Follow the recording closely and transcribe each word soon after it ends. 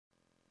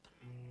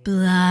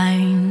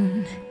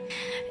Blind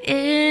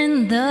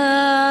in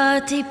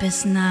the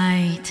deepest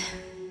night,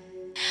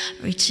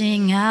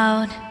 reaching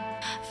out,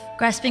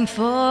 grasping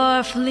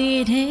for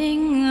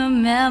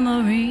fleeting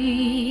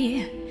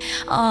memory.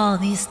 All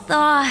these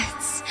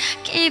thoughts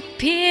keep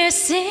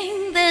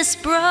piercing this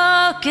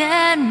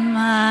broken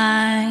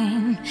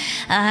mind.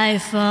 I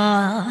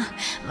fall,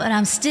 but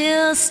I'm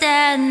still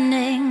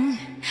standing,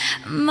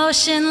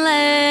 motionless.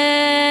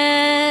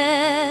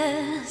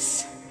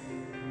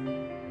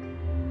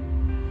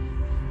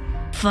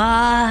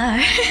 Far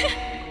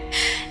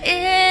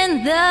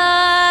in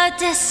the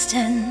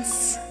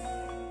distance,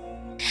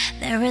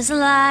 there is a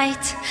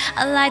light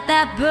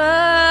that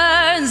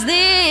burns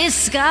these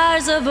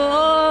scars of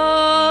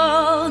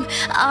old.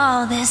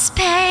 All this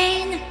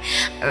pain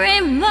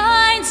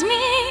reminds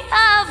me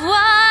of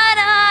what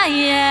I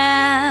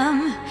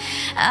am.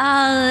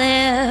 I'll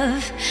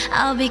live,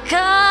 I'll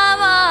become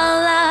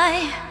all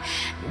I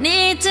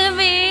need to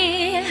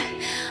be.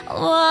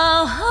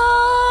 Whoa.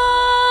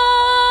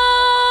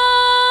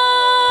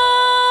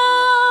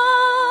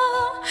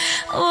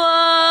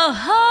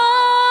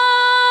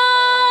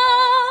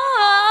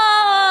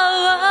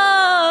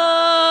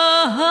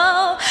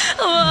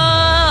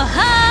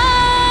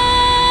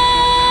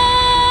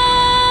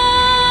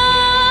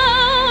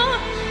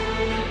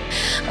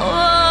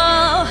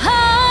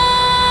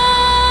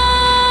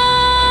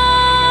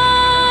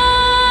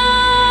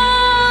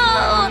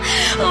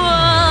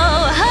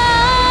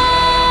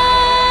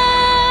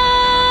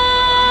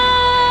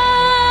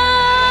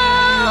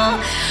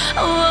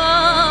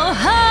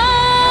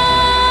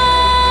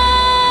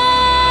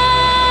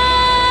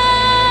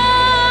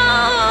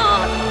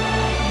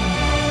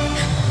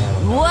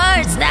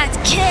 That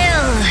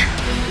kill,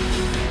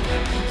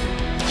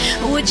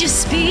 would you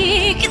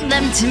speak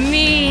them to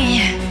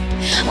me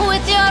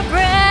with your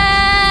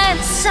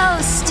breath so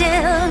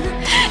still?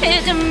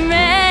 It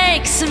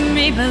makes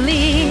me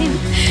believe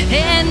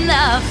in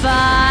the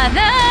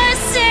Father's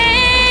sins.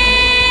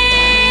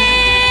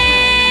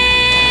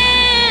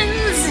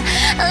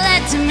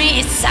 Let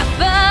me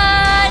suffer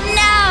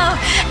now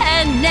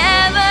and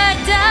never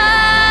die.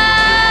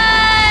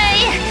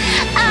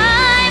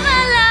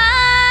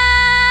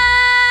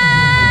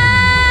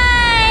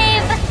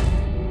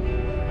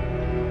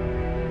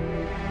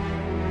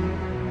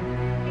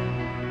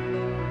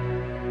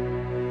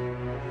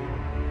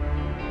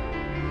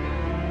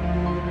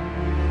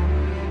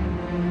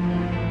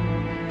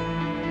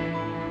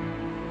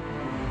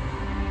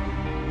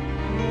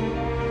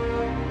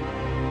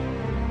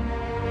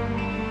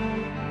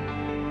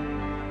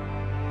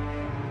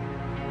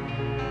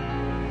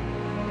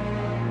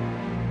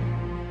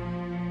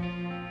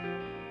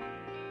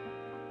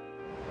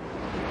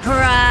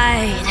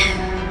 Pride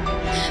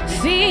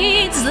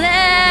feeds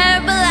their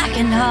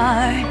blackened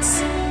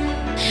hearts,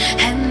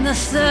 and the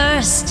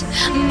thirst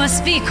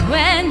must be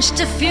quenched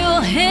to fuel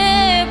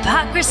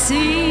hypocrisy.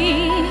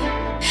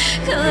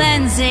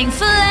 Cleansing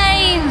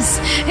flames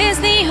is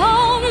the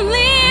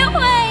only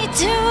way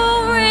to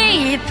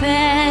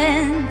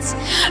repent.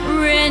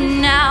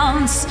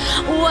 Renounce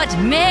what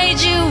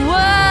made you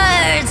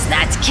words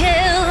that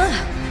kill.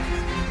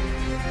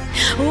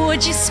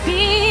 Would you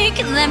speak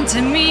them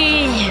to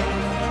me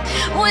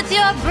with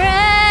your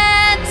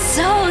breath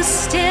so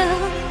still?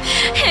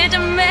 It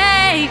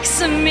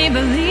makes me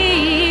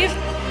believe